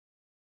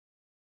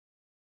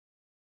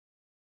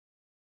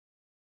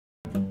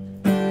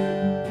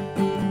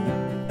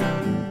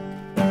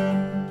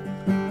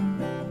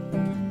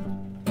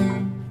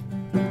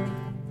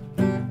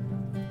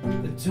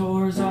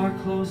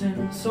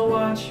closing, so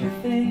watch your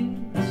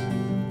things.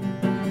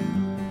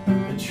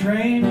 The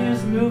train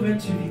is moving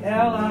to the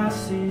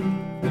LIC.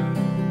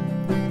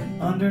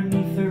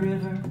 Underneath the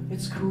river,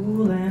 it's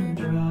cool and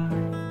dry.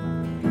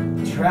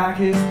 The track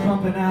is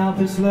pumping out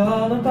this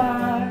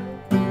lullaby,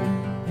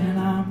 and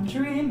I'm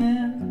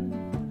dreaming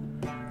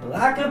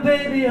like a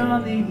baby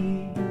on the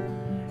E.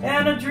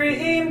 And a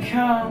dream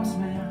comes,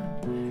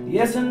 man,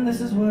 yes, and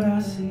this is what I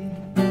see.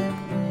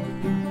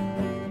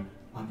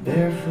 My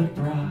barefoot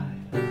bride,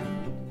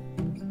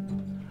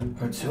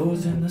 her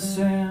toes in the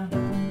sand.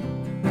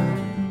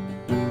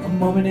 A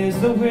moment is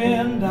the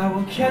wind, I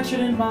will catch it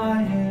in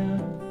my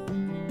hand.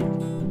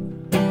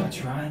 I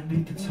try and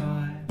beat the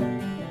tide,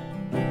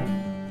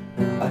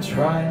 I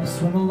try and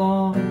swim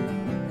along.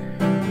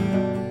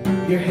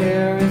 Your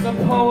hair is a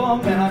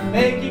poem and I'm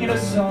making it a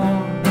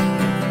song.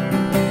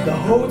 The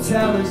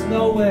hotel is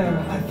nowhere,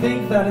 I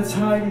think that it's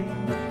hiding.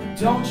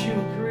 Don't you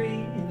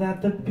agree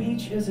that the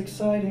beach is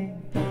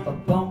exciting? A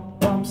bump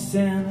bumps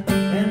in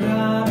and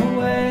I'm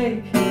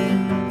awake.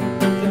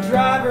 The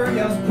driver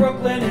yells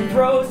Brooklyn and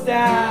throws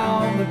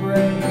down the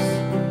brakes.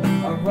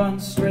 I run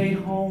straight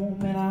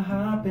home and I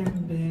hop in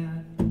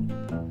bed,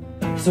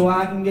 so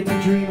I can get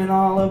to dreaming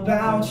all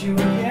about you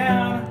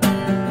again.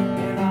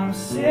 And I'm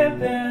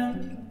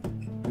sipping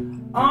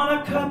on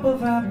a cup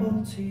of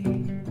apple tea,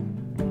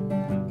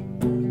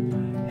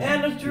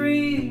 and a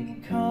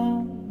dream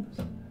comes,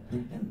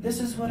 and this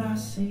is what I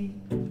see.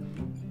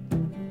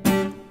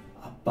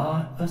 I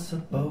bought us a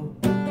boat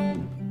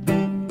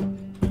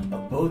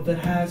that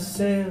has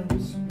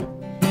sails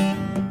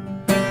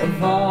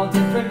of all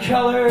different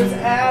colors,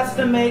 as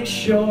to make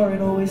sure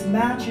it always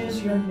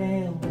matches your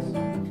nails.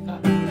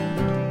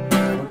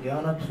 We're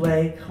gonna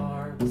play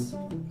cards,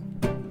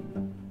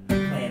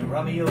 playing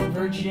rummy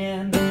over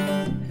gin.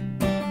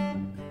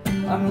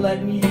 I'm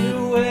letting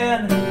you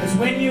in, 'cause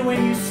when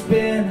you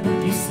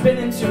spin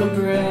into a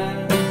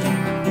grin.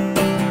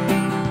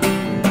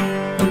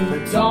 The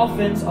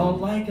dolphins all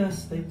like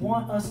us, they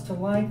want us to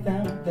like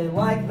them. They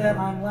like that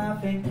I'm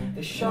laughing,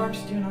 the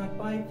sharks do not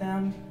bite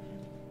them.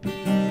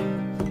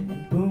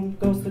 And boom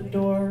goes the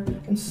door,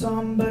 and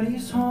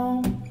somebody's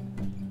home.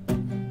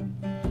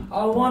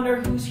 I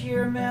wonder who's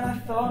here, man, I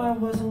thought I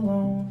was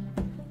alone.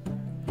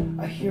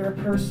 I hear a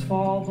purse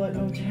fall, but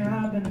no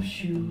tab and no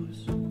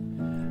shoes.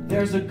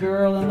 There's a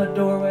girl in the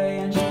doorway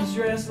and she's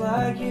dressed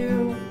like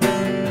you.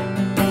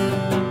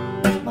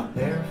 My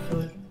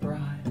barefoot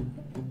bride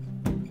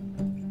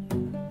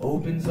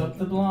opens up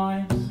the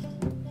blinds.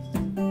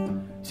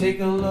 Take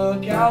a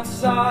look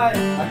outside,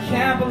 I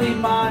can't believe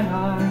my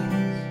eyes.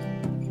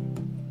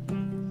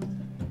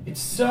 It's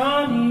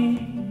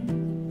sunny,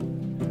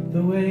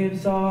 the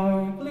waves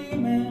are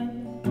gleaming.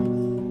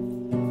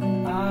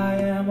 I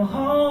am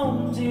home